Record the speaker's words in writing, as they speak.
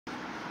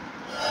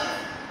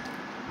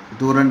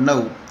ધોરણ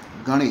 9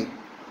 ગણિત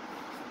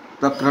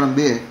પ્રકરણ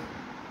 2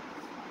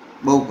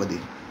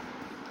 બહુપદી।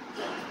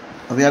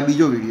 હવે આ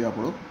બીજો વિડીયો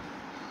આપણો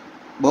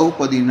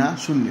બહુપદીના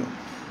શૂન્યો।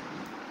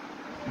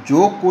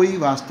 જો કોઈ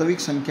વાસ્તવિક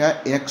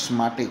સંખ્યા x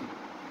માટે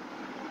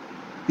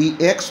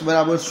px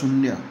બરાબર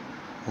 0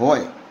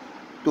 હોય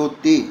તો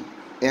તે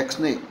x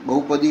ને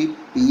બહુપદી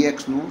px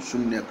નું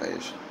શૂન્ય કહે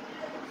છે।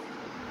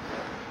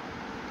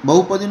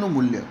 બહુપદીનું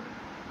મૂલ્ય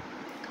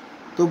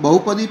તો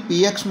બહુપદી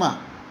px માં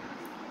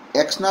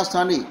x ના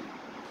સ્થાને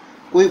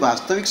કોઈ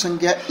વાસ્તવિક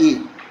સંખ્યા a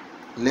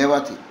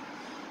લેવાથી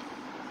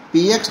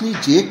px ની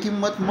જે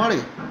કિંમત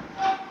મળે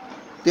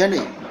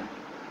તેને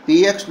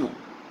px નું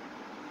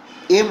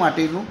a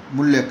માટેનું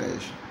મૂલ્ય કહે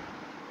છે।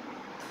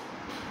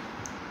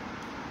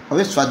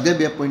 હવે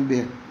સ્વાધ્યાય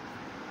 2.2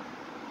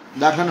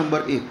 દાખલા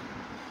નંબર 1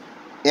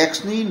 x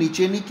ની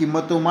નીચેની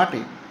કિંમતો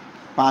માટે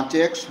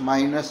 5x -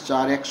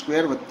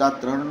 4x²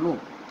 + 3 નું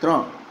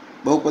 3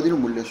 બહુપદીનું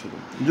મૂલ્ય શોધો।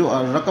 જો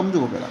રકમ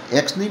જુઓ પહેલાં,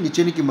 x ની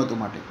નીચેની કિંમતો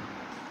માટે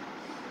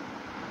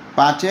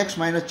 5x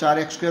 -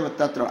 4x² +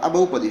 3 આ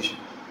બહુપદી છે,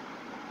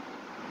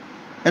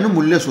 એનું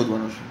મૂલ્ય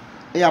શોધવાનું છે।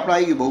 એ આપણે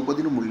આવી ગયું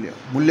બહુપદીનું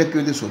મૂલ્ય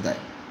કેવી રીતે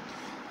શોધાય।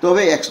 તો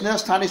હવે એક્સના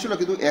સ્થાને શું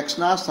લખ્યું હતું?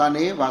 એક્સના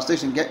સ્થાને વાસ્તવિક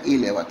સંખ્યા a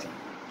લેવાથી।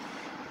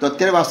 તો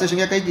અત્યારે વાસ્તવિક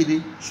સંખ્યા કઈ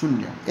કીધી?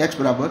 0, x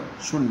બરાબર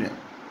 0।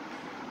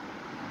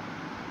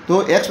 તો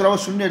x બરાબર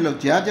 0 એટલે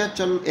જ્યાં જ્યાં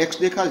ચલ x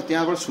દેખાશે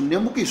ત્યાં આપણે 0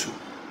 મૂકીશું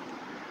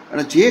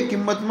અને જે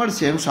કિંમત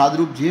મળશે એનું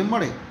સાદરૂપ જે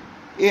મળે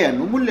એ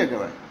એનું મૂલ્ય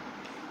કહેવાય।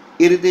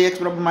 એ રીતે x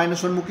બરાબર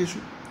 -1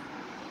 મૂકીશું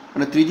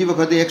અને ત્રીજી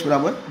વખતે x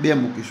બરાબર 2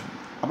 મૂકીશું।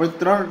 આપણે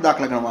 3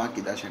 દાખલા ગણવા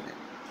કીધા છે ને,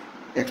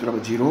 x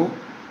બરાબર 0,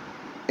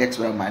 x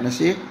બરાબર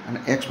 -1 અને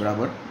x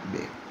બરાબર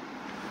 2।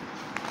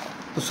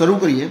 તો શરૂ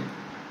કરીએ।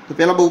 તો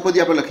પહેલાં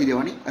બહુપદી આપણે લખી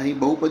દેવાની। અહીં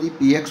બહુપદી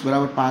px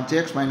બરાબર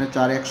 5x -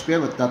 4x²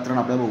 + 3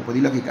 આપણે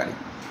બહુપદી લખી કાઢી,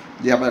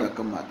 જે આપણે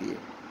રકમમાં હતી।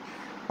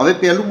 હવે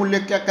પહેલું મૂલ્ય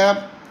કયા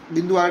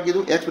બિંદુ આગળ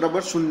કીધું? x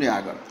બરાબર 0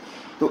 આગળ।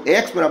 તો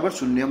x બરાબર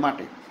 0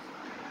 માટે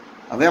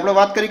હવે આપણે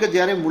વાત કરી કે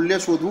જ્યારે મૂલ્ય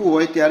શોધવું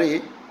હોય ત્યારે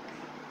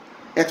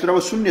x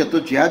બરાબર 0, તો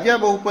જ્યાં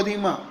જ્યાં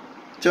બહુપદીમાં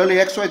ચલ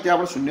x હોય ત્યાં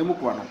આપણે 0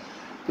 મૂકવાનો।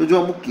 તો જો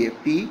મૂકીએ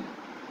p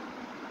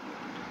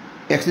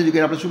x ની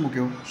જગ્યાએ આપણે શું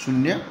મૂક્યો?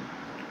 0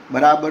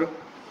 બરાબર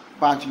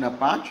 5 ના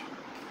 5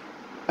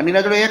 અને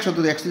એના જોડે x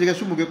હતો તો x ની જગ્યાએ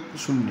શું મૂક્યો?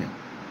 0,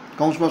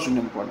 કૌંસમાં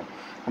 0 મૂકવાનો।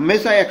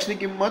 હંમેશા x ની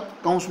કિંમત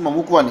કૌંસમાં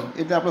મૂકવાની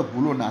એટલે આપણે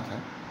ભૂલો ના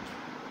થાય।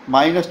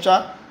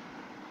 -4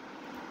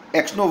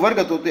 x નો વર્ગ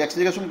હતો તો x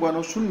ની જગ્યાએ શું મૂકવાનો?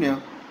 0,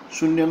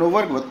 0 નો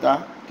વર્ગ વત્તા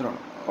 3।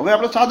 હવે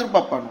આપણે સાદરૂપ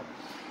આપવાનું,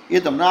 એ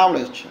તમને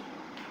આવડે જ છે।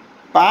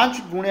 5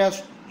 ગુણ્યા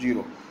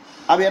 0,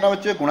 આ બેના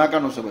વચ્ચે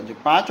ગુણાકારનો સંબંધ છે।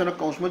 5 અને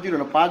કૌંસમાં 0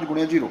 એટલે 5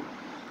 ગુણ્યા 0,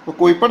 તો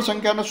કોઈ પણ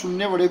સંખ્યાને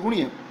 0 વડે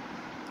ગુણીએ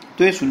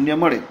તો એ 0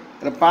 મળે,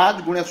 એટલે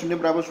 5 ગુણ્યા 0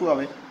 બરાબર શું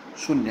આવે?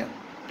 0।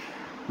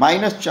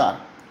 -4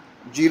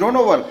 0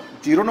 નો વર્ગ,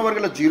 0 નો વર્ગ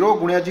એટલે 0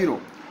 ગુણ્યા 0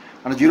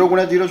 અને 0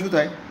 ગુણ્યા 0 શું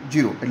થાય?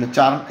 0, એટલે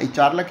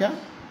 4 લખ્યા,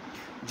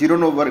 0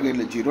 નો વર્ગ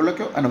એટલે 0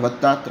 લખ્યો અને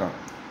વત્તા 3।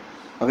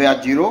 હવે આ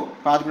 0,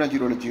 5 ગુણ્યા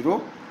 0 એટલે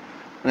 0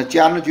 અને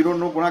 4 ને 0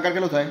 નો ગુણાકાર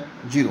કેટલો થાય?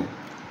 0।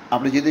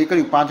 આપણે જે તે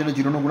કર્યું 5 અને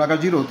 0 નો ગુણાકાર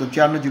 0, તો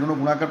 4 ને 0 નો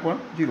ગુણાકાર પણ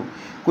 0।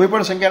 કોઈ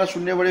પણ સંખ્યાને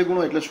 0 વડે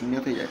ગુણો એટલે 0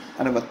 થઈ જાય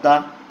અને વત્તા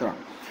 3।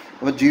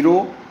 હવે 0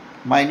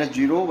 -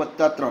 0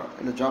 વત્તા 3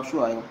 એટલે જવાબ શું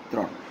આવ્યો?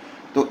 3।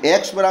 તો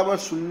x બરાબર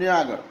 0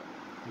 આગળ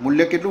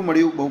મૂલ્ય કેટલું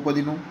મળ્યું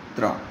બહુપદીનું?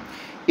 3।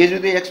 એ જ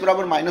રીતે x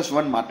બરાબર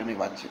 -1 માટેની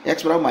વાત છે। x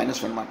બરાબર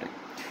 -1 માટે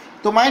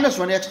તો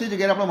 -1 x ની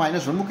જગ્યાએ આપણે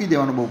 -1 મૂકી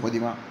દેવાનું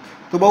બહુપદીમાં।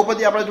 તો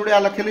બહુપદી આપણા જોડે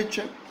આ લખેલી જ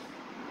છે।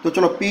 તો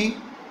ચલો p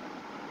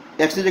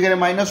x ની જગ્યાએ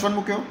 -1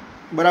 મૂક્યો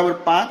બરાબર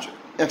 5,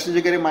 x ની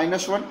જગ્યાએ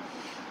 -1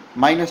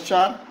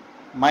 -4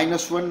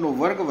 -1 નો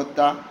વર્ગ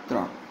વત્તા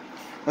 3।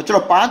 ચલો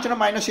 5 અને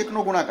 -1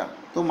 નો ગુણાકાર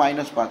તો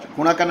 -5।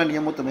 ગુણાકારના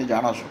નિયમો તમે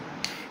જાણો છો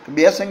કે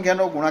બે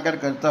સંખ્યાનો ગુણાકાર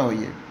કરતા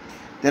હોઈએ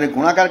ત્યારે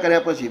ગુણાકાર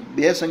કર્યા પછી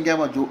બે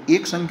સંખ્યામાં જો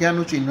એક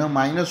સંખ્યાનું ચિહ્ન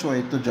માઇનસ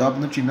હોય તો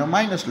જવાબનું ચિહ્ન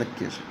માઇનસ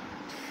લખીએ છીએ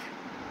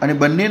અને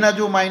બંનેના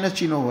જો માઇનસ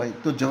ચિહ્નો હોય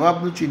તો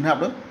જવાબનું ચિહ્ન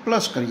આપણે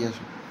પ્લસ કરીએ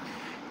છીએ।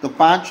 તો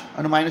 5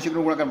 અને -1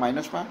 નો ગુણાકાર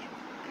 -5,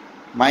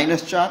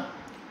 -4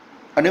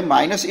 અને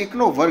 -1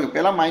 નો વર્ગ,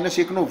 પહેલાં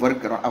 -1 નો વર્ગ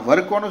કરવાનો। આ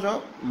વર્ગ કોનો છે?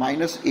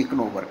 -1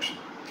 નો વર્ગ છે।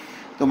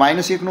 તો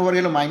 -1 નો વર્ગ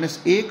એટલે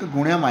 -1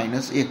 ગુણ્યા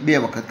 -1 બે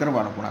વખત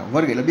કરવાનો ગુણાકાર,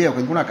 વર્ગ એટલે બે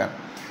વખત ગુણાકાર।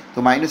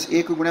 તો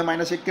 -1 ગુણ્યા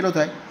 -1 કેટલો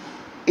થાય?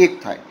 1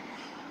 થાય,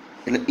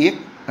 એટલે 1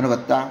 અને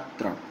વત્તા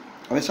 3।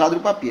 હવે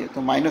સાદરૂપ આપીએ તો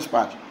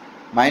 -5,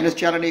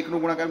 -4 અને 1 નો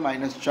ગુણાકાર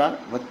 -4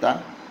 વત્તા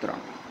 3।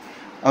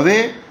 હવે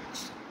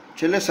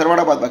છેલ્લે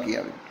સરવાળા બાદબાકી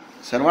આવે।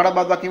 સરવાળા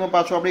બાદબાકીમાં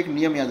પાછો આપણે એક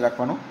નિયમ યાદ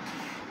રાખવાનો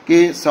કે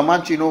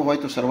સમાન ચિહ્નો હોય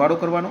તો સરવાળો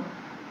કરવાનો,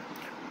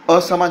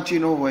 અસમાન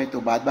ચિહ્નો હોય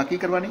તો બાદબાકી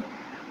કરવાની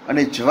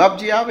અને જવાબ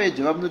જે આવે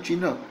જવાબનું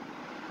ચિહ્ન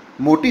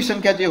મોટી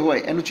સંખ્યા જે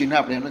હોય એનું ચિહ્ન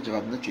આપણે એનું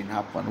જવાબનું ચિહ્ન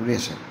આપવાનું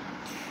રહેશે।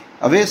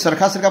 હવે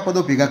સરખા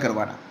પદો ભેગા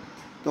કરવાના।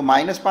 તો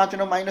 -5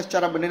 અને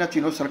 -4 આ બંનેના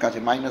ચિહ્નો સરખા છે,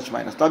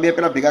 માઇનસ। તો આ બે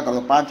પહેલાં ભેગા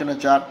કરો, 5 અને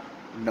 4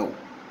 9,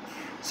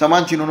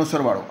 સમાન ચિહ્નોનો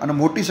સરવાળો અને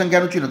મોટી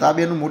સંખ્યાનું ચિહ્ન, તો આ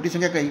બેનું મોટી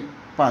સંખ્યા કઈ?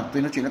 5, તો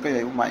એનું ચિહ્ન કયું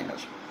આવ્યું?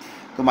 માઇનસ।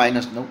 તો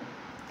 -9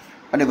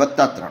 અને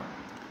વત્તા 3।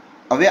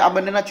 હવે આ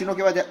બંનેના ચિહ્નો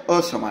કેવા છે?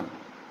 અસમાન।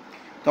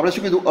 તો આપણે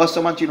શું કીધું?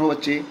 અસમાન ચિહ્નો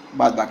વચ્ચે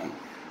બાદબાકી।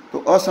 તો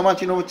અસમાન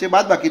ચિહ્નો વચ્ચે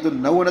બાદબાકી, તો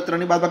 9 અને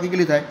 3ની બાદબાકી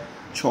કેટલી થાય?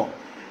 6.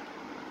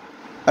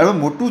 હવે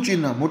મોટું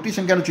ચિહ્ન, મોટી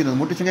સંખ્યાનું ચિહ્ન,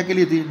 મોટી સંખ્યા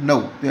કેટલી હતી?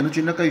 9, તો એનું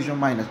ચિહ્ન કયું છે?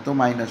 માઇનસ, તો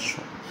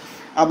 -6.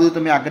 આ બધું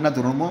તમે આગળના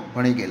ધોરણમાં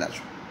ભણી ગયેલા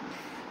છો.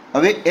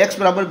 હવે x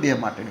બરાબર 2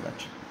 માટેની વાત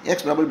છે. x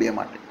બરાબર 2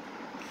 માટે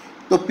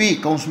તો p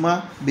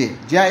કૌંસમાં 2,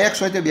 જ્યાં x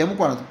હોય તે 2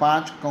 મૂકવાનો,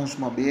 5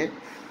 કૌંસમાં 2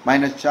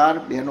 -4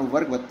 2નો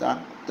વર્ગ વત્તા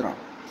 3,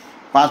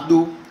 5 દુ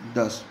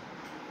 10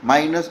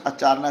 માઇનસ આ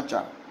 4ના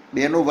 4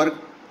 2નો વર્ગ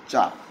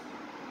 4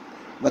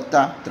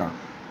 વત્તા 3.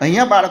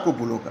 અહીંયા બાળકો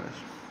ભૂલો કરે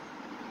છે,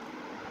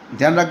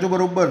 ધ્યાન રાખજો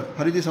બરોબર,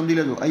 ફરીથી સમજી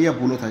લેજો. અહીંયા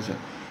ભૂલો થાય છે.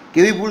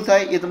 કેવી ભૂલ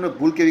થાય એ તમને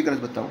ભૂલ કેવી કરે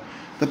છે બતાવો.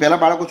 તો પહેલાં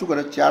બાળકો શું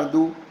કરે? 4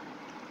 દુ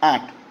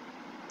 8,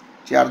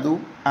 4 દુ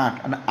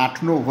 8 અને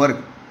 8નો વર્ગ,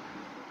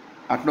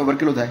 8નો વર્ગ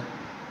કેટલો થાય?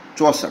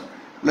 64,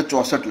 એટલે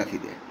 64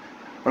 લખી દે.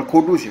 પણ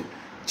ખોટું છે.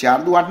 4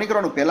 દુ 8 નહીં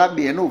કરવાનું, પહેલાં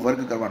 2નો વર્ગ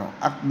કરવાનો.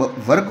 આ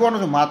વર્ગ કરવાનો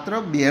છે, માત્ર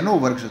 2નો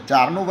વર્ગ છે,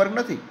 4નો વર્ગ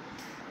નથી.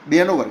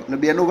 2નો વર્ગ, એટલે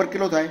 2નો વર્ગ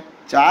કેટલો થાય?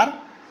 4,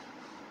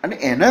 અને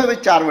એને હવે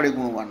 4 વડે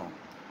ગુણવાનો,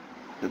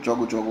 તો 4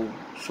 ×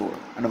 16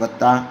 અને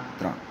વત્તા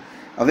 3.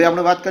 હવે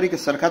આપણે વાત કરી કે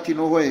સરખા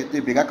ચિહ્નો હોય તે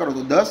ભેગા કરો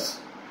તો 10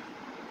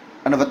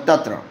 અને વત્તા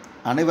 3,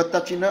 આને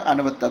વત્તા ચિહ્ન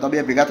આને વત્તા, તો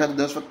બે ભેગા થાય તો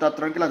 10 વત્તા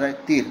 3 કેટલા થાય?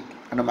 13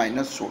 અને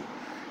 -16.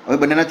 હવે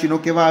બંનેના ચિહ્નો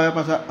કેવા આવ્યા?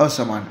 પાછા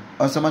અસમાન.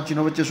 અસમાન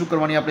ચિહ્નો વચ્ચે શું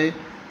કરવાની આપણે?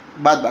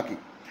 બાદબાકી.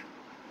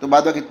 તો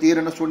બાદબાકી 13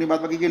 અને 16ની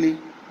બાદબાકી કેટલી?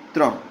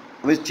 3.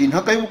 હવે ચિહ્ન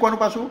કયું મૂકવાનું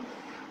પાછું?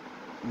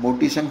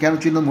 મોટી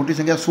સંખ્યાનું ચિહ્ન, મોટી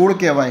સંખ્યા 16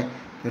 કહેવાય,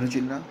 એનું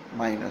ચિહ્ન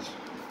માઇનસ.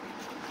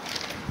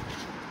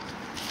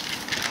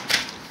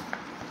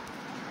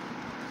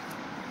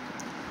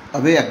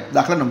 હવે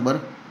દાખલા નંબર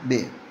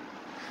 2,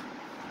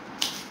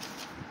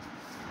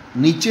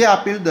 નીચે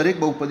આપેલ દરેક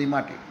બહુપદી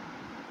માટે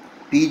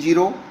P0,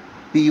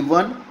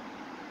 P1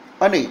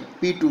 અને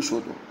P2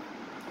 શોધો.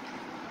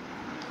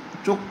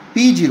 જો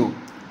P0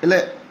 એટલે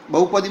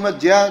બહુપદીમાં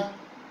જ્યાં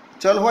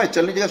ચલ હોય,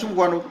 ચલની જગ્યાએ શું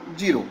મૂકવાનું?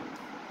 0.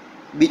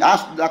 આ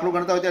દાખલો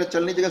ગણતા હોય ત્યારે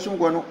ચલની જગ્યાએ શું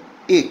મૂકવાનું?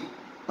 1,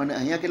 અને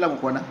અહીંયા કેટલા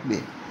મૂકવાના?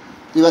 2.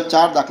 એવા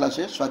 4 દાખલા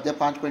છે સ્વાધ્યાય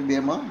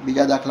 5.2માં.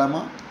 બીજા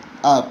દાખલામાં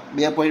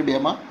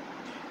 2.2માં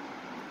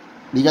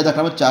બીજા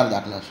દાખલામાં 4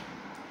 દાખલા છે.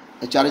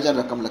 એ 4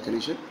 રકમ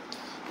લખેલી છે.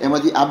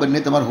 એમાંથી આ બંને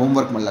તમારે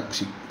હોમવર્કમાં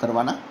લક્ષી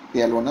કરવાના,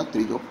 પહેલો અને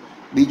ત્રીજો.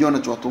 બીજો અને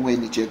ચોથો એ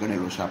નીચે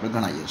ગણેલો છે, આપણે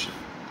ગણાવીએ છીએ,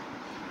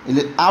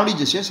 એટલે આવડી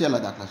જશે.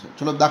 સહેલા દાખલા છે.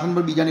 ચલો દાખલા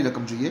નંબર બીજાની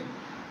રકમ જોઈએ.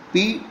 p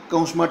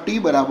કૌંસમાં t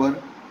બરાબર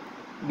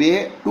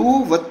 2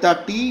 વત્તા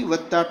t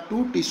વત્તા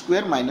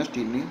 2t² માઇનસ t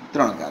ની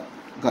 3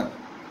 ઘન.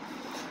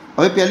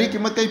 હવે પહેલી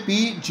કિંમત કઈ?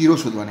 P0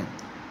 શોધવાની.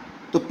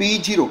 તો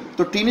P0,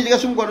 તો t ની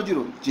જગ્યાએ શું મૂકવાનું?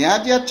 0. જ્યાં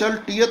જ્યાં ચલ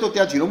t હતો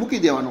ત્યાં 0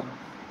 મૂકી દેવાનો.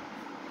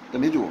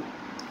 તમે જુઓ,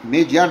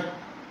 મેં જ્યાં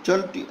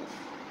ચલ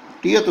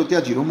t હતો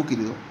ત્યાં 0 મૂકી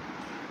દીધો.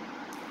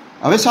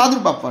 હવે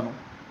સાદરૂપ આપવાનું.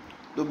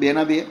 તો 2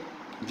 ના 2,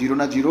 0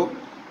 ના 0.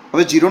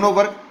 હવે 0નો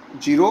વર્ગ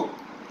 0,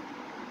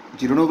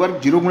 0નો વર્ગ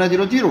 0 ×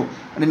 0 0,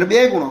 અને એને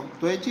 2 ગુણો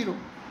તો એ 0.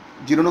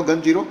 0નો ઘન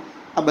 0.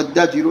 આ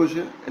બધા 0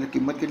 છે, એટલે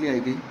કિંમત કેટલી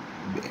આવી ગઈ?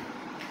 2.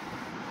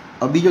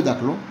 હવે બીજો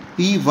દાખલો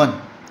P1.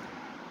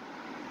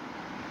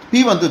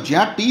 તો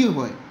જ્યાં t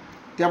હોય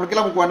ત્યાં આપણે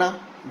કેટલા મૂકવાના?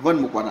 1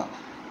 મૂકવાના.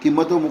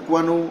 કિંમતો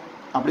મૂકવાનું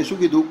આપણે શું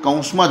કીધું?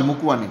 કૌંસમાં જ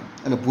મૂકવાની,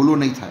 એટલે ભૂલો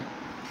નહીં થાય.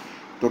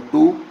 તો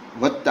 2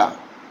 વત્તા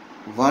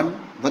 1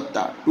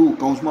 વત્તા 2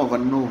 કૌંસમાં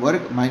 1નો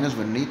વર્ગ માઇનસ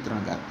 1ની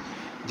 3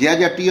 જ્યાં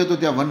જ્યાં t હતો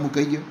ત્યાં 1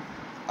 મૂકાઈ ગયો.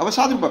 હવે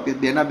સાદરૂપ આપીએ.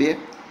 2 ના 2,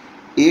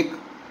 1.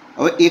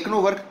 હવે 1નો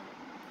વર્ગ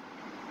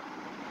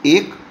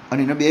 1,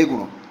 અને એને 2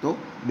 ગુણો તો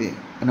 2,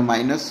 અને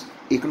માઇનસ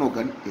 1નો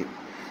ઘન 1.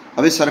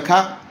 હવે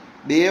સરખા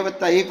 2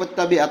 વત્તા 1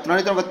 વત્તા 2, આ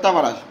 3 3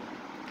 વત્તાવાળા છે,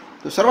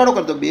 તો સરવાળો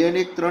કરતો 2 અને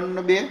 1 3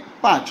 અને 2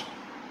 5,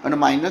 અને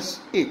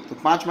 -1, તો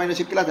 5 -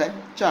 1 કેટલા થાય?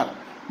 4.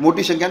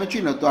 મોટી સંખ્યાનું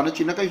ચિહ્ન, તો આનું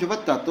ચિહ્ન કયું છે?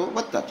 વત્તા, તો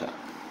વત્તા 4.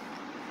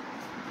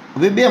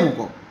 હવે 2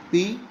 મૂકો.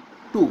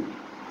 P2,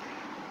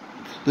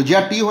 તો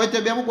જ્યાં t હોય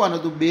ત્યાં 2 મૂકવાનો,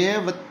 તો 2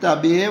 વત્તા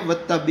 2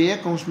 વત્તા 2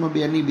 કૌંસમાં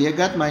 2ની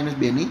 2 માઇનસ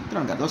 2ની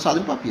 3. તો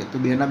સાદું આપીએ તો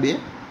 2 ના 2,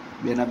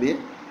 2 ના 2.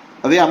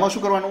 હવે આમાં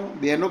શું કરવાનું?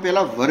 2નો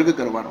પહેલાં વર્ગ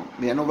કરવાનો.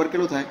 2નો વર્ગ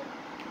કેટલો થાય?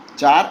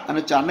 4,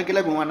 અને 4ને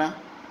કેટલા ગુણવાના?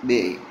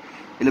 2.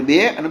 એટલે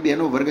 2 અને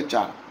 2નો વર્ગ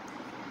 4,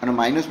 અને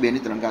માઇનસ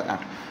 2ની 3 8.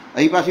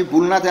 અહીં પાછી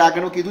ભૂલ ના થાય.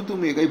 આગળનું કીધું તું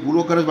મેં, કઈ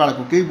ભૂલો કરે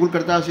બાળકો. કેવી ભૂલ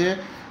કરતા હશે?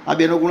 આ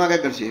 2નો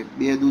ગુણાકાર કરશે,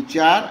 2 દુ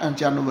 4, અને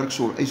 4નો વર્ગ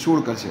 16, એ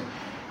 16 કરશે.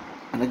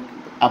 અને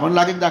આપણને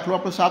લાગે કે દાખલો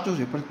આપણો સાચો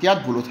છે, પણ ત્યાં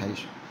જ ભૂલો થાય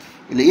છે.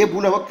 એટલે એ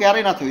ભૂલ હવે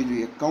ક્યારેય ના થવી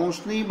જોઈએ.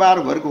 કૌંસની બહાર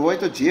વર્ગ હોય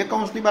તો જે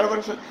કૌંસની બહાર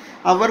વર્ગ છે,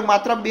 આ વર્ગ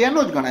માત્ર 2નો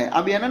જ ગણાય,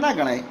 આ 2ને ના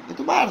ગણાય, એ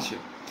તો બહાર છે.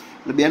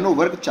 એટલે 2નો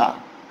વર્ગ 4,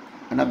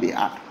 અને 2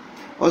 8.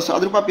 હવે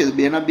સાદરૂપ આપીએ તો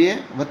 2 ના 2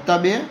 વત્તા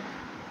 2,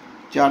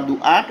 4 દુ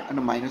 8,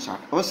 અને -8.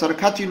 હવે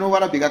સરખા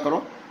ચિહ્નોવાળા ભેગા કરો.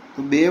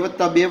 તો 2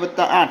 વત્તા 2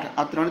 વત્તા 8,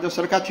 આ 3 તો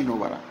સરખા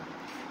ચિહ્નોવાળા.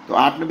 તો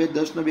 8 ને 2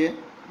 10 ને 2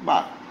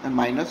 12, અને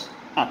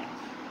 -8.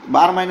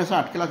 12 -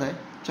 8 કેટલા થાય?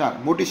 4.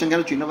 મોટી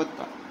સંખ્યાનું ચિહ્ન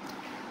વત્તા.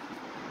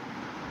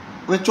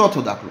 હવે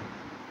ચોથો દાખલો.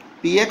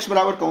 Px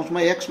બરાબર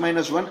કૌંસમાં x -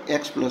 1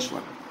 x +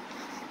 1.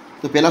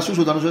 તો પહેલાં શું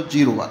શોધવાનું છે?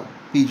 0 વાળું,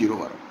 P0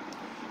 વાળું.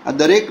 આ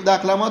દરેક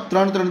દાખલામાં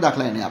 3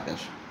 દાખલા એને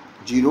આપ્યા છે.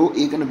 0,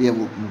 1 અને 2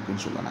 મૂકીને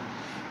શોધવાના.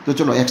 તો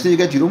ચલો એક્સની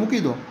જગ્યાએ 0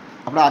 મૂકી દો.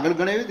 આપણે આગળ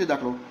ગણાવ્યું તે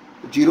દાખલો.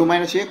 0 -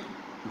 1,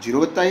 0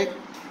 વત્તા 1,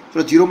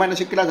 ચલો 0 -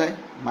 1 કેટલા થાય?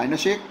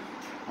 -1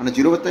 અને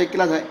 0 + 1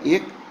 કેટલા થાય?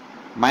 1.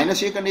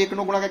 -1 અને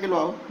 1નો ગુણાકાર કેટલો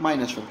આવે?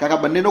 -1. કારણ કે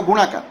આ બંનેનો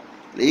ગુણાકાર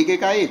એટલે 1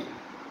 1 આ 1.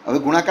 હવે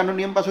ગુણાકારનો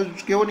નિયમ પાછો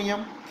કેવો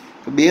નિયમ?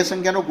 તો બે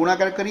સંખ્યાનો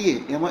ગુણાકાર કરીએ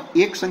એમાં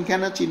એક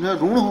સંખ્યાના ચિહ્ન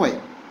ઋણ હોય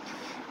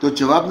તો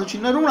જવાબનું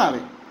ચિહ્ન ઋણ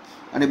આવે,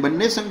 અને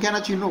બંને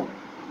સંખ્યાના ચિહ્નો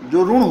જો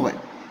ઋણ હોય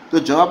તો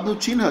જવાબનું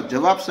ચિહ્ન,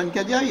 જવાબ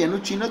સંખ્યા જે આવી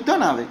એનું ચિહ્ન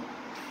ધન આવે,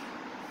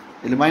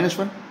 એટલે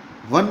 -1.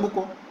 1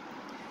 મૂકો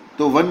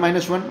તો 1 - 1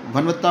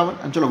 1 + 1,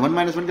 અને ચલો 1 -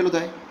 1 કેટલું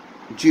થાય?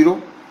 0,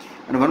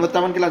 અને 1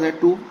 + 1 કેટલા થાય?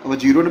 2. હવે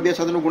 0 ને 2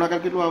 સાથેનો ગુણાકાર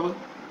કેટલો આવે?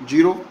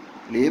 0,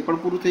 એટલે એ પણ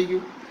પૂરું થઈ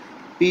ગયું.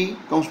 p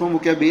કૌંસમાં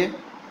મૂક્યા 2,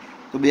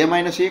 તો 2 -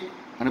 1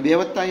 અને 2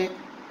 + 1.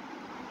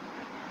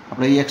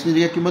 આપણે એક્સની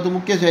જગ્યાએ કિંમતો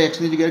મૂકીએ છીએ,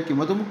 એક્સની જગ્યાએ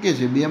કિંમતો મૂકીએ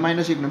છીએ. 2 - 1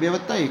 અને 2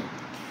 + 1.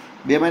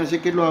 2 - 1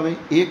 કેટલો આવે?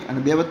 1, અને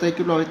 2 + 1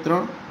 કેટલો આવે?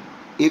 3.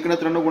 1 અને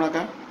 3નો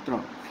ગુણાકાર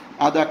 3.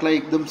 આ દાખલા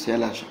એકદમ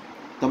સહેલા છે,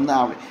 તમને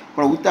આવડે,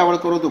 પણ ઉતાવળ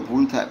કરો તો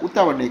ભૂલ થાય.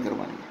 ઉતાવળ નહીં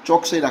કરવાની,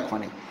 ચોકસાઈ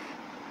રાખવાની.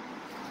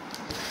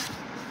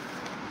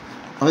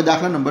 હવે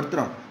દાખલા નંબર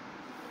 3.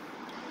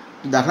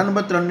 દાખલા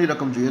નંબર 3ની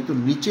રકમ જોઈએ તો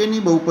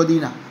નીચેની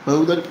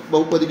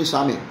બહુપદીની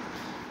સામે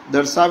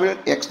દર્શાવેલ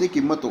એક્સની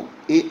કિંમતો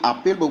એ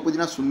આપેલ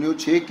બહુપદીના શૂન્યો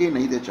છે કે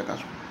નહીં તે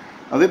ચકાસો.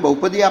 હવે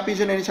બહુપદી આપી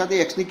છે ને એની સાથે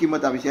એક્સની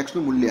કિંમત આપી છે,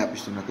 એક્સનું મૂલ્ય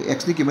આપી છે નથી.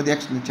 એક્સની કિંમત x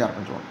ની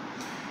 4/5.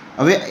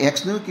 હવે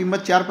એક્સની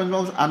કિંમત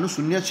 4/5 આનું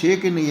શૂન્ય છે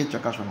કે નહીં એ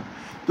ચકાસવાનું.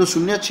 તો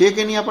શૂન્ય છે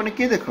કે નહીં આપણને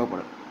કેવી રીતે ખબર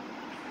પડે?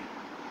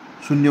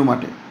 શૂન્યો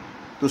માટે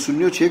તો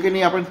શૂન્યો છે કે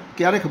નહીં આપણને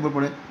ક્યારે ખબર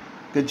પડે?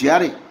 કે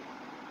જ્યારે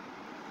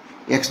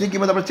એક્સની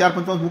કિંમત આપણે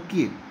 4/5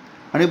 મૂકીએ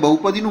અને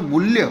બહુપદીનું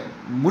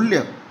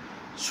મૂલ્ય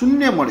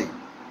શૂન્ય મળે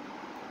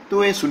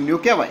તો એ શૂન્યો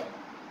કહેવાય.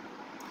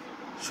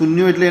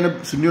 શૂન્યો એટલે એને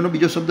શૂન્યોનો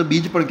બીજો શબ્દ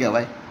બીજ પણ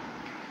કહેવાય.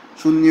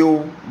 શૂન્યો,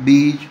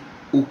 બીજ,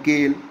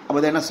 ઉકેલ આ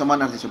બધા એના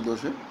સમાનાર્થી શબ્દો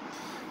છે.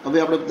 હવે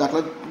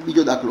આપણે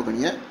બીજો દાખલો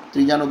ગણીએ,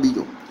 ત્રીજાનો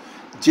બીજો.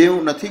 જે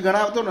હું નથી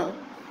ગણાવતો ને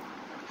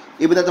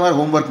એ બધા તમારે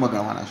હોમવર્કમાં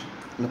ગણવાના છે.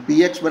 એટલે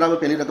px બરાબર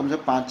પહેલી રકમ છે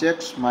 5x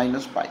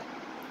 - π,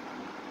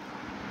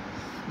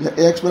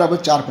 x બરાબર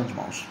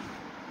 4/5.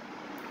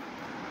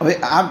 હવે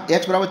આ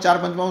x બરાબર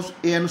 4/5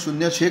 એ એનું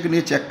શૂન્ય છે કે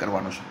નહીં ચેક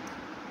કરવાનું છે,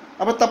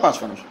 આપણે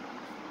તપાસવાનું છે.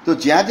 તો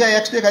જ્યાં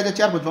જ્યાં x દેખાય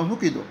ત્યાં 4/5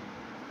 મૂકી દો.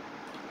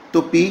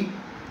 તો p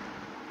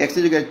x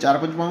ની જગ્યાએ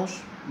 4/5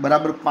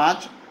 બરાબર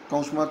 5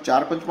 કૌંસમાં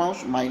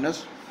 4/5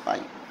 - π.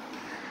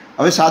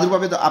 હવે સાદુરૂપ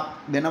આપે તો આ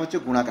બેના વચ્ચે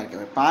ગુણાકાર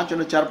કહેવાય. 5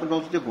 અને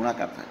 4/5 વચ્ચે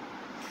ગુણાકાર થાય.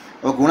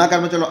 હવે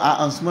ગુણાકારમાં ચલો આ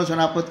અંશમાં છે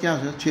અને આ પદ ક્યાં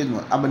છે?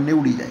 છેદમાં. આ બંને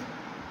ઉડી જાય.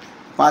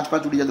 5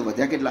 5 ઉડી જાય તો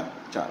વધ્યા કેટલા?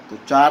 4. તો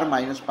 4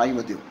 - π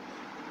વધ્યો.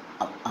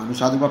 આનું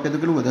સાદુરૂપ આપે તો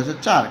કેટલું વધે છે?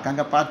 4, કારણ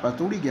કે 5 5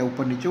 તો ઉડી ગયા,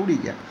 ઉપર નીચે ઉડી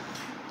ગયા.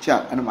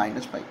 4 અને -π.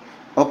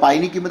 હવે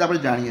પાઈની કિંમત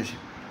આપણે જાણીએ છીએ.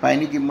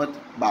 પાઈની કિંમત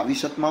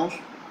 22/7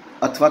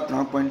 અથવા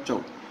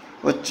 3.14.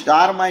 હવે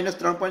 4 -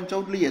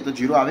 3.14 લઈએ તો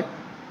 0 આવે?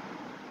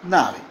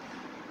 ના આવે.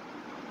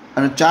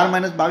 અને 4 -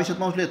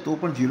 22/7 લઈએ તો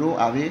પણ 0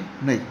 આવે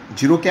નહીં.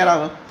 0 ક્યારે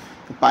આવે?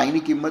 તો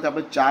પાઈની કિંમત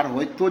આપણે 4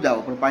 હોય તો જ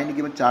આવે, પણ પાઈની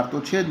કિંમત 4 તો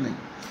છે જ નહીં.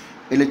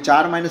 એટલે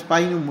 4 -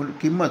 πની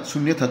કિંમત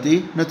શૂન્ય થતી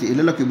નથી.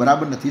 એટલે લખ્યું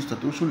બરાબર નથી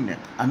થતું શૂન્ય.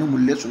 આનું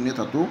મૂલ્ય શૂન્ય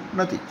થતું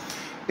નથી.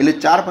 એટલે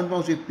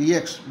 4/5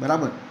 px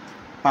બરાબર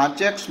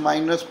 5x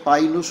 -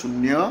 πનું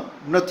શૂન્ય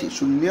નથી.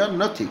 શૂન્ય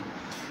નથી.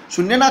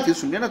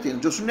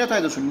 જો શૂન્ય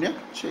થાય તો શૂન્ય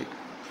છે.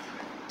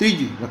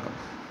 ત્રીજી રકમ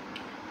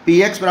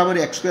px બરાબર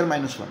x² -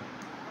 1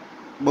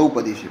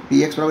 બહુપદી છે.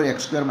 px બરાબર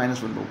x² -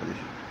 1 બહુપદી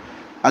છે.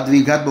 આ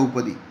દ્વિઘાત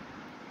બહુપદી.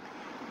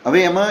 હવે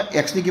એમાં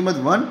x ની કિંમત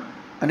 1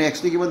 અને x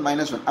ની કિંમત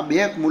 -1 આ બે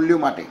મૂલ્યો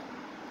માટે,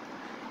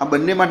 આ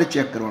બંને માટે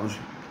ચેક કરવાનું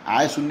છે.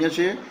 આ શૂન્ય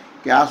છે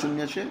કે આ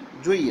શૂન્ય છે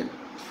જોઈએ.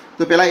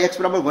 તો પહેલાં x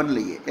બરાબર 1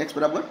 લઈએ. x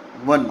બરાબર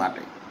 1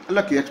 માટે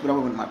લખ્યું, x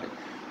બરાબર 1 માટે.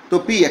 તો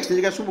p x ની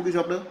જગ્યાએ શું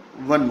મૂકીશું? આપણે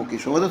 1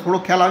 મૂકીશું. હવે તો થોડો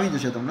ખ્યાલ આવી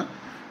જશે તમને.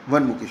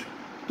 1 મૂકીશું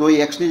તો એ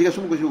x ની જગ્યાએ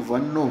શું મૂકીશું?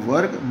 1 નો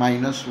વર્ગ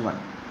 -1.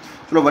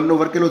 ચલો 1 નો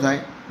વર્ગ કેટલો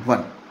થાય?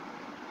 1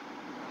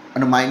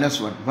 અને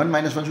 -1. 1 -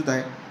 1 શું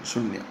થાય?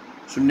 શૂન્ય.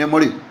 શૂન્ય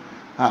મળ્યું.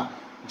 હા,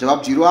 જવાબ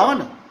 0 આવે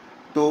ને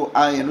તો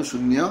આ એનું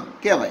શૂન્ય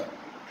કહેવાય.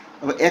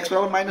 હવે x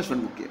બરાબર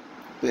 -1 મૂકીએ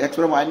તો x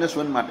બરાબર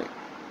 -1 માટે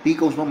p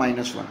કૌંસમાં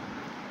 -1.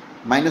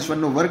 -1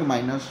 નો વર્ગ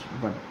 -1.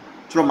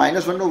 ચલો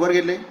 -1 નો વર્ગ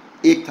એટલે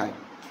 1 થાય.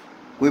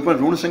 કોઈ પણ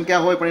ઋણ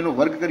સંખ્યા હોય પણ એનો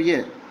વર્ગ કરીએ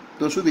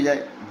તો શું થઈ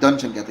જાય? ધન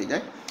સંખ્યા થઈ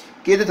જાય.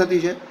 કેવી રીતે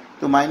થતી છે?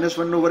 તો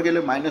 -1 નો વર્ગ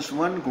એટલે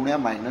 -1 ગુણ્યા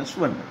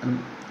 -1,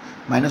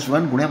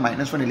 -1 ગુણ્યા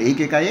 -1 એટલે 1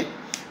 1 આ 1,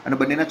 અને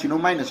બંનેના ચિહ્નો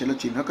માઇનસ એટલે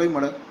ચિહ્ન કઈ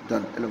મળે?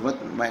 ધન. એટલે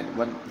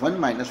 1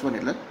 - 1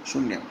 એટલે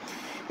શૂન્ય.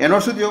 એનો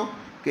શું થયો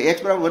કે x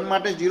બરાબર 1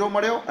 માટે 0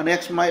 મળ્યો અને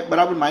x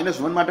બરાબર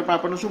 -1 માટે પણ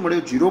આપણને શું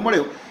મળ્યો? 0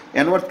 મળ્યો.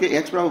 એનો અર્થ કે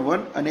x બરાબર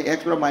 1 અને x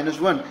બરાબર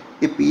 -1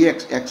 એ px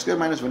x² -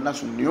 1 ના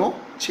શૂન્યો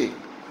છે.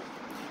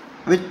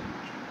 હવે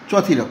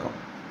ચોથી રકમ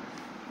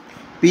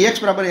px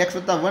બરાબર x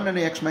 + 1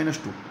 અને x -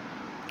 2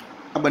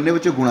 આ બંને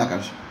વચ્ચે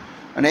ગુણાકાર છે,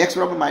 અને x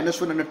બરાબર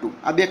 -1 અને 2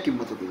 આ બે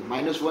કિંમતો કીધી,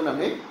 -1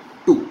 અને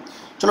 2.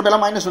 ચલો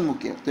પહેલાં -1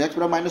 મૂકીએ તો x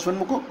બરાબર -1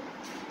 મૂકો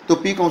તો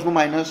p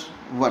કૌંસમાં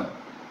 -1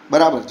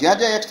 બરાબર જ્યાં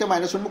જ્યાં x છે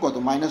 -1 મૂકો તો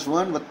 -1 +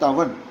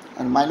 1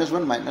 અને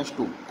 -1 -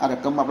 2 આ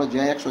રકમમાં આપણે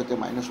જ્યાં x હોય તે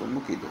 -1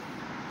 મૂકી દો.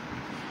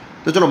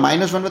 તો ચલો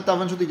 -1 +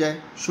 1 શું થઈ જાય?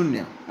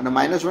 0. અને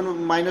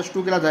 -1 -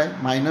 2 કેટલા થાય?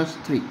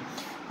 -3.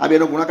 આ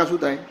બેનો ગુણાકાર શું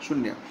થાય?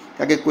 શૂન્ય.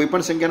 કારણ કે કોઈ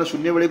પણ સંખ્યાનો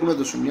શૂન્ય વડે ગુણો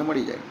તો શૂન્ય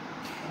મળી જાય.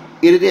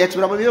 એ રીતે x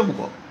બરાબર 2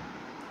 મૂકો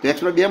તો x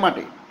બરાબર 2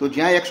 માટે તો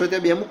જ્યાં x હોય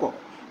ત્યાં 2 મૂકો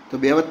તો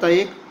 2 +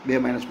 1 2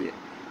 -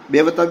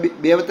 2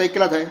 2 + 1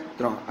 કેટલા થાય?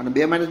 3 અને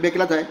 2 - 2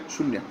 કેટલા થાય?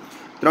 0.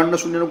 3 નો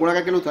શૂન્યનો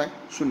ગુણાકાર કેટલું થાય?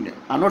 0.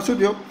 આનો અર્થ શું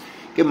થયો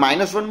કે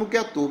 -1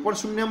 મૂક્યા તો પણ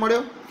શૂન્ય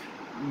મળ્યો,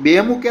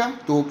 2 મૂક્યા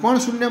તો પણ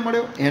શૂન્ય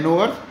મળ્યો. એનો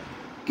અર્થ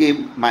કે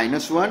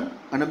 -1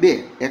 અને 2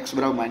 x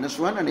બરાબર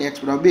 -1 અને x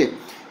બરાબર 2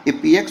 એ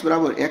px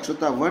બરાબર x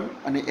 + 1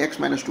 અને x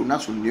 - 2 ના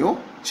શૂન્યો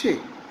છે.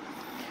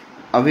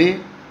 હવે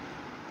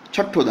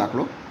છઠ્ઠો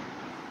દાખલો,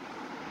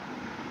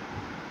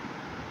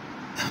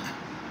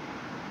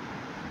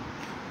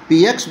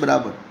 px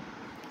બરાબર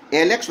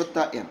lx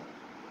 + m.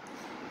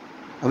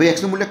 હવે x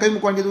નું મૂલ્ય કઈ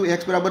મૂકવાનું કીધું?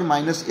 x બરાબર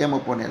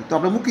 -m/l. તો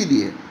આપણે મૂકી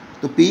દઈએ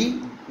તો p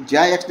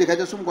જ્યાં x દેખાય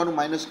છે શું મૂકવાનું?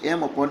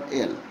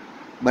 -m/l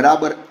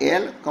બરાબર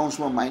l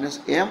કૌંસમાં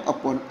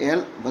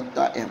 -m/l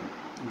 + m.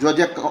 જો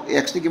જ્યાં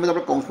x ની કિંમત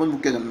આપણે કૌંસમાં જ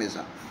મૂકીએ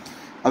હંમેશા.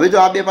 હવે જો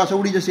આ બે પાસે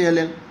ઉડી જશે l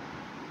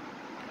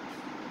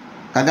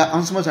કારણ કે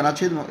અંશમાં છે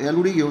છેદમાં l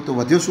ઉડી ગયો તો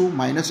વધ્યો શું?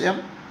 -m અને +m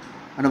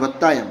અને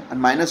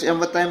 -m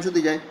 + m શું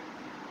થઈ જાય?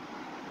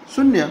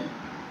 0.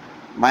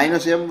 -m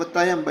 +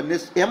 m બંને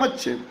m જ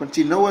છે પણ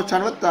ચિહ્ન ઓછા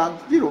વત્તા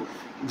 0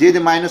 જે રીતે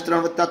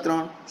 -3 +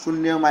 3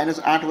 0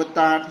 -8 +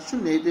 8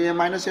 0 એ રીતે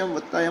 -m +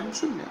 m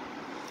 0.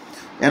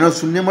 એનો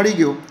શૂન્ય મળી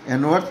ગયો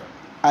એનો અર્થ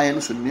આ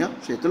એનું શૂન્ય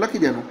છે. તો લખી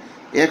દેવાનું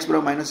x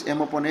બરાબર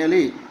 -m/l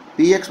એ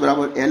px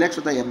બરાબર lx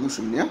 + m નું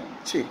શૂન્ય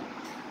છે.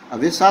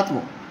 હવે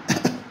સાતમો,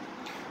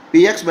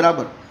 px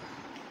બરાબર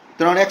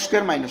 3x²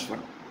 - 1.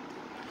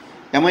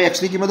 એમાં x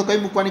ની કિંમત તો કઈ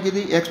મૂકવાની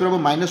કીધી? x બરાબર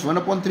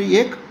 -1/3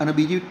 એક અને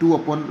બીજી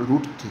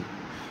 2/√3.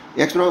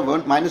 x બરાબર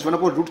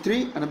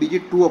 -1/√3 અને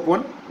બીજી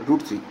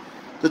 2/√3.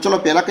 તો ચલો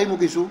પહેલાં કઈ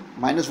મૂકીશું?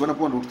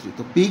 -1/√3.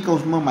 તો p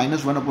કૌંસમાં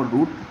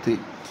 -1/√3.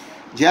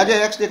 જ્યાં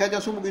જ્યાં x દેખાય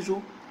ત્યાં શું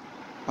મૂકીશું?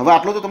 હવે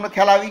આટલો તો તમને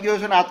ખ્યાલ આવી ગયો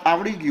છે ને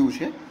આવડી ગયું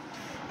છે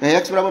કે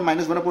x બરાબર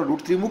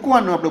 -1/√3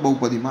 મૂકવાનું આપણે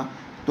બહુપદીમાં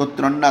તો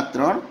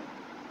 3/3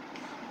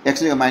 x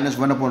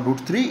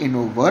 -1/√3 એનો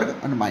વર્ગ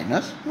અને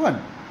 -1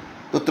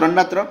 તો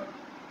 3/3.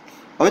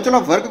 હવે ચલો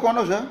વર્ગ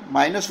કોનો છે?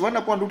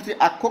 -1/√3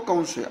 આખો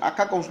કૌંસ છે,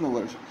 આખા કૌંસનો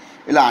વર્ગ છે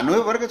એટલે આનો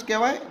વર્ગ જ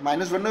કહેવાય,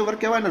 -1 નો વર્ગ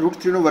કહેવાય અને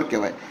 √3 નો વર્ગ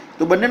કહેવાય.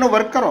 તો બંનેનો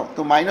વર્ગ કરો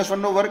તો -1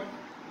 નો વર્ગ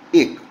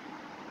 1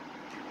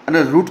 અને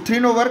 √3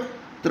 નો વર્ગ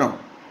 3.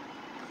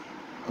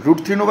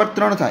 √3 નો વર્ગ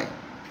 3 થાય.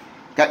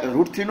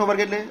 √3 નો વર્ગ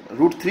એટલે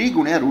 √3 ×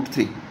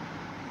 √3.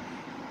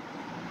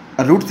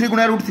 √3 ×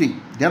 √3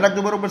 ધ્યાન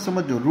રાખજો, બરોબર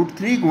સમજો.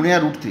 √3 ×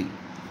 √3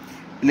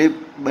 એટલે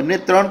બંને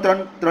 3 3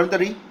 3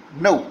 તરી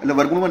 9 એટલે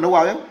વર્ગમૂળમાં 9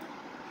 આવ્યો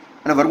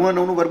અને વર્ગમૂળમાં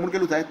 9 નું વર્ગમૂળ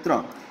કેટલું થાય?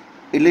 3.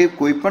 એટલે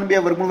કોઈ પણ બે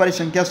વર્ગમૂળવાળી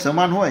સંખ્યા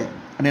સમાન હોય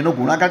અને એનો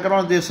ગુણાકાર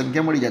કરવાનો તો એ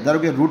સંખ્યા મળી જાય. ધારો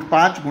કે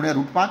 √5 ×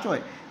 √5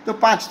 હોય તો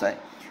 5 થાય,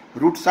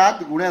 √7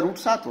 ×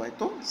 √7 હોય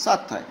તો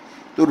 7 થાય.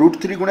 તો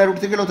 √3 ×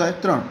 √3 કેટલો થાય?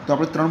 3. તો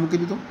આપણે 3 મૂકી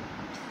દીધો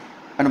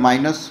અને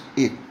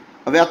 -1.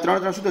 હવે આ 3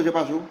 3 શું થશે?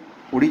 પાછું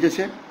ઉડી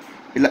જશે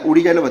એટલે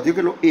ઉડી જાય એટલે વધ્યો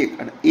કેટલો? 1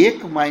 અને 1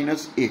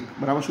 - 1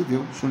 બરાબર શું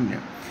થયો? 0.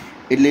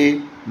 એટલે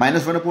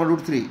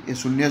 -1/√3 એ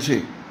 0 છે,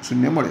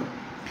 0 મળ્યો.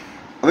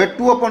 હવે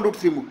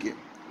 2/√3 મૂકીએ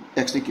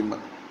x ની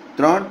કિંમત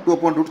 3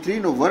 2/√3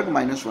 નો વર્ગ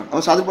 -1.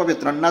 હવે સાદું આપીએ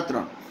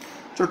 3/3.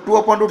 ચલો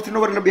 2/√3 નો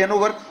વર્ગ એટલે 2 નો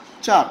વર્ગ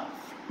 4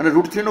 અને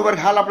 √3 નો વર્ગ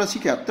હાલ આપણે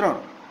શીખ્યા 3.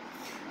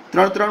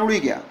 3 3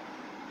 ઉડી ગયા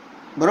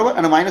બરોબર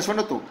અને -1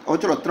 હતો. હવે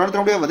ચલો 3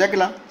 3 ઉડ્યા વધ્યા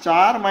કેટલા?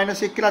 4 -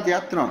 1 કેટલા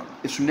થયા? 3.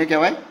 એ 0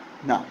 કહેવાય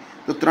ના.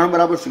 તો 3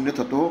 બરાબર 0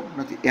 થતો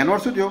નથી. એનો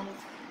અર્થ શું થયો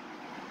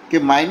કે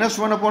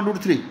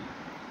 -1/√3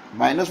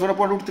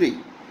 -1/√3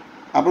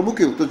 આપણે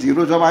મૂક્યું તો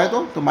 0 જવાબ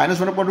આવ્યો તો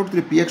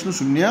 -1/√3 px નું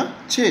 0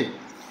 છે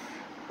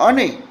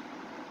અને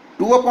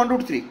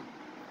 2/√3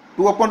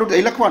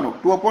 એ લખવાનું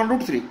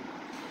 2/√3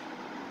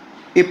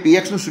 એ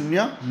px નું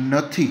 0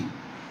 નથી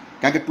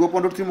કારણ કે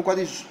 2/√3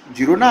 મૂકવાથી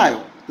 0 ના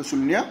આવ્યો તો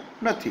 0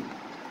 નથી.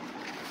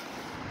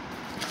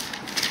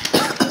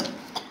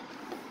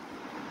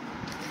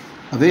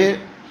 હવે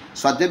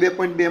સ્વાધ્યાય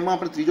 2.2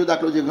 આપણે ત્રીજો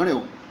દાખલો જે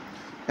ગણ્યો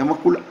એમાં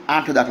કુલ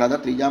 8 દાખલા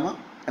હતા. ત્રીજામાં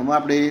એમાં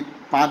આપણે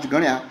 5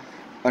 ગણ્યા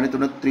અને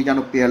તમને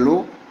ત્રીજાનો પહેલો,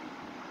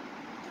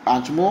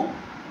 5મો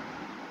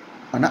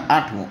અને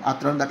 8મો આ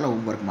 3 દાખલા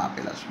હોમવર્કમાં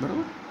આપેલા છે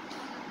બરાબર.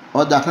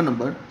 હવે દાખલા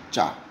નંબર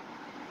 4,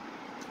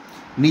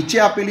 નીચે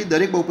આપેલી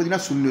દરેક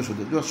બહુપદીના શૂન્યો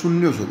શોધો. જો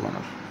શૂન્યો શોધવાનો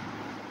છે.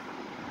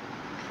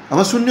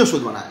 હવે શૂન્યો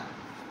શોધવાના આવ્યા.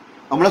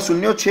 હમણાં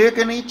શૂન્યો છે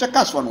કે નહીં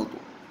ચકાસવાનું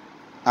હતું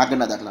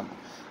આગળના દાખલામાં.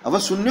 હવે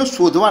શૂન્યો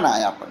શોધવાના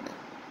આવ્યા આપણને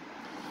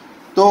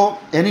તો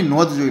એની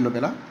નોંધ જોઈ લો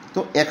પહેલાં. તો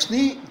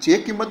એક્સની જે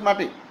કિંમત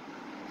માટે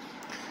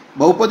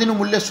બહુપદીનું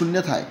મૂલ્ય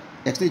 0 થાય,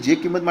 એક્સની જે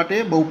કિંમત માટે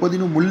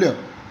બહુપદીનું મૂલ્ય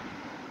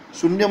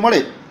 0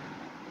 મળે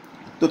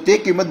તો તે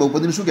કિંમત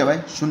બહુપદીનું શું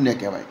કહેવાય? 0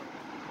 કહેવાય.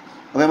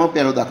 હવે એમાં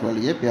પહેલો દાખલો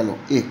લઈએ. પહેલો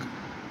 1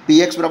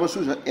 px બરાબર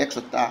શું છે? x +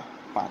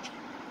 5.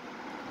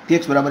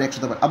 px બરાબર x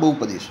 + 5 આ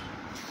બહુપદી છે.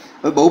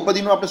 હવે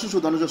બહુપદીનું આપણે શું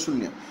શોધવાનું છે?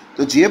 0.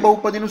 તો જે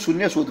બહુપદીનું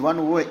 0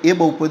 શોધવાનું હોય એ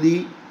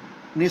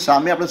બહુપદીની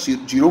સામે આપણે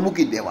 0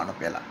 મૂકી દેવાનો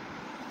પહેલાં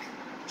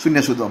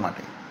 0 શોધવા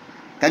માટે,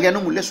 કારણ કે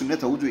એનું મૂલ્ય 0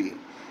 થવું જોઈએ.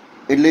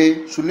 એટલે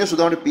 0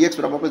 શોધવા માટે px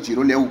બરાબર આપણે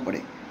 0 લેવું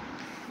પડે.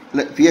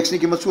 એટલે px ની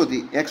કિંમત શું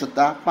હતી? x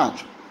 +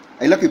 5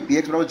 અહીં લખ્યું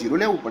પીએક્સ બરાબર 0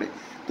 લેવું પડે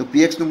તો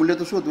પીએક્સનું મૂલ્ય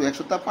તો શું હતું x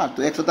વત્તા 5,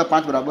 તો x વત્તા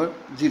 5 બરાબર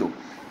 0.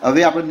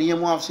 હવે આપણે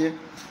નિયમો આવશે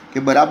કે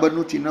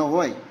બરાબરનું ચિહ્ન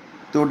હોય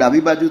તો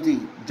ડાબી બાજુથી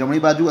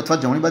જમણી બાજુ અથવા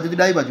જમણી બાજુથી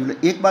ડાબી બાજુ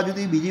એટલે એક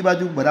બાજુથી બીજી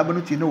બાજુ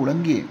બરાબરનું ચિહ્ન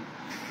ઓળંગીએ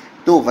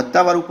તો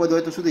વત્તાવાળું પદ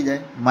હોય તો શું થઈ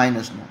જાય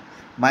માઇનસનું,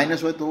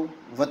 માઇનસ હોય તો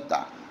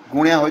વત્તા,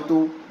 ગુણ્યા હોય તો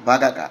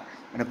ભાગાકાર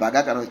અને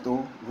ભાગાકાર હોય તો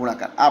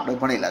ગુણાકાર. આ આપણે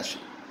ભણેલા છે.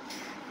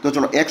 તો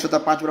ચલો x વત્તા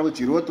 5 બરાબર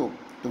 0 હતો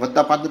તો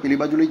વત્તા 5 તો પેલી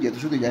બાજુ લઈ જાય તો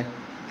શું થઈ જાય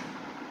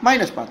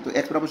 -5. તો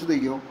x બરાબર શું થઈ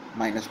ગયો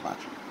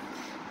 -5.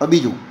 હવે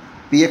બીજું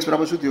px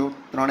બરાબર શું થયો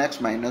 3x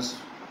 -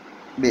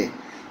 2.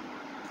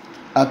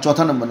 આ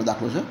ચોથા નંબરનો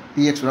દાખલો છે.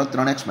 px બરાબર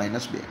 3x -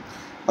 2.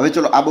 હવે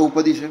ચલો આ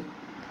બહુપદી છે,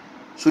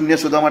 શૂન્ય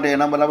શોધવા માટે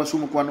એના બરાબર શું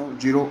મૂકવાનું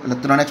 0, એટલે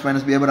 3x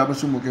 - 2 બરાબર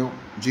શું મૂક્યો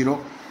 0.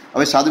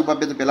 હવે સાદુરૂપ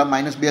આપીએ તો પહેલાં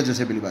 -2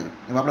 જશે પેલી બાજુ.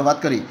 એમાં આપણે વાત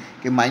કરી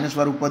કે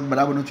માઇનસવાળું પદ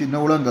બરાબરનું ચિહ્ન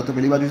ઓળંગે તો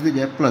પેલી બાજુ શું થઈ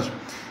જાય પ્લસ,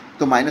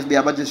 તો -2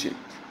 આ બાજુ જશે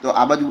તો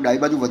આ બાજુ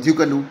ડાબી બાજુ વધ્યું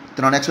કેટલું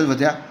 3x જ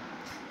વધ્યા,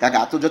 કારણ કે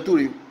આ તો જતું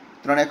રહ્યું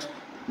 3x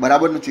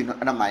બરાબરનું ચિહ્ન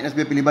અને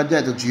 -2 પેલી બાજુ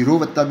જાય તો 0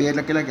 + 2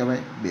 એટલે કેટલા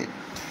કહેવાય 2.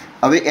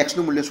 હવે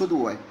એક્સનું મૂલ્ય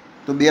શોધવું હોય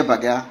તો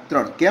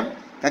 2/3. કેમ?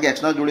 કારણ કે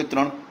એક્સના જોડે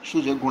 3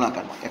 શું છે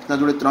ગુણાકારમાં, એક્સના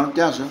જોડે 3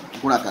 ક્યાં છે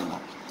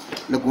ગુણાકારમાં,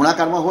 એટલે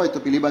ગુણાકારમાં હોય તો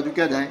પેલી બાજુ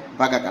ક્યાં જાય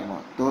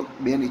ભાગાકારમાં, તો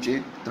 2 નીચે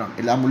 3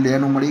 એટલે આ મૂલ્ય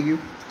એનું મળી ગયું,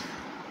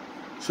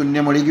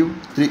 0 મળી ગયું.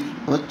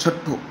 હવે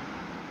છઠ્ઠો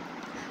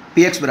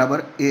px બરાબર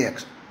ax,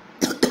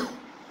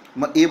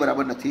 a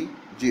બરાબર નથી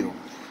 0.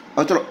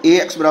 હવે ચલો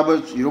ax બરાબર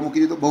 0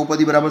 મૂકી દીધો,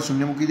 બહુપદી બરાબર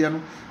 0 મૂકી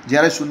દેવાનું.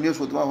 જ્યારે 0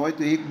 શોધવા હોય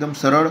તો એકદમ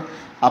સરળ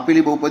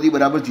આપેલી બહુપદી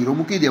બરાબર 0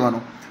 મૂકી દેવાનો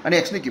અને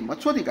x ની કિંમત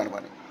શોધી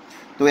કાઢવાની.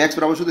 તો x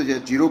બરાબર શું થશે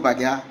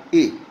 0/a,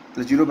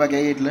 એટલે 0/a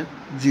એટલે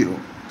 0.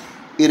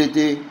 એ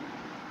રીતે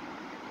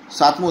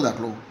સાતમો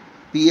દાખલો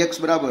px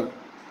બરાબર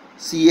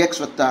cx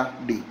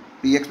 + d,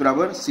 px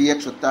બરાબર cx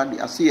 + d,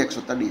 આ cx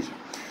 + d છે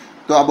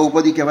તો આ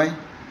બહુપદી કહેવાય.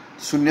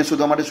 0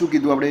 શોધવા માટે શું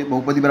કીધું આપણે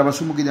બહુપદી બરાબર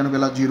શું મૂકી દેવાનું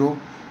પહેલાં 0,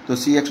 તો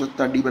cx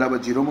 + d બરાબર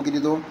 0 મૂકી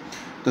દીધો.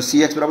 તો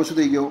cx બરાબર શું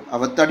થઈ ગયો આ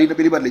વત્તા d ને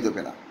પેલી બાર લીધો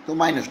પહેલાં તો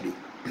 -d,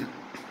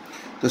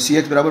 તો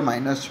cx બરાબર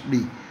 -d.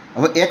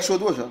 હવે x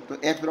શોધવો છે તો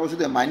x બરાબર શું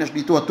થાય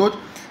 -d તો હતો જ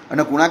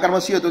અને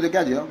ગુણાકારમાં c હતો તો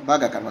ક્યાં છે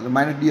ભાગાકારમાં, તો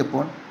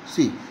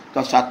 -d/c. તો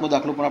આ સાતમો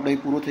દાખલો પણ આપણે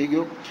પૂરો થઈ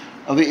ગયો.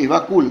 હવે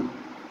એવા કુલ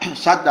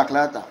 7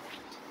 દાખલા હતા,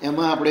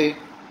 એમાં આપણે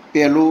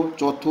પહેલો,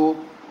 ચોથો,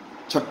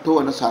 છઠ્ઠો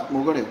અને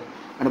સાતમો ગણ્યો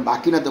અને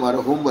બાકીના તમારે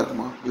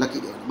હોમવર્કમાં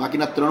લખી દેવાના.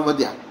 બાકીના 3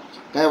 વધ્યા.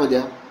 કયા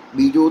વધ્યા?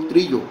 બીજો,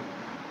 ત્રીજો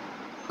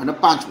અને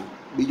પાંચમો.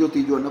 બીજો,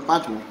 ત્રીજો અને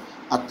પાંચમો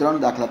આ 3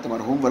 દાખલા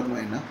તમારા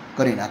હોમવર્કમાં એના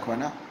કરી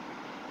નાખવાના.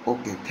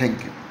 Okay,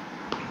 thank you.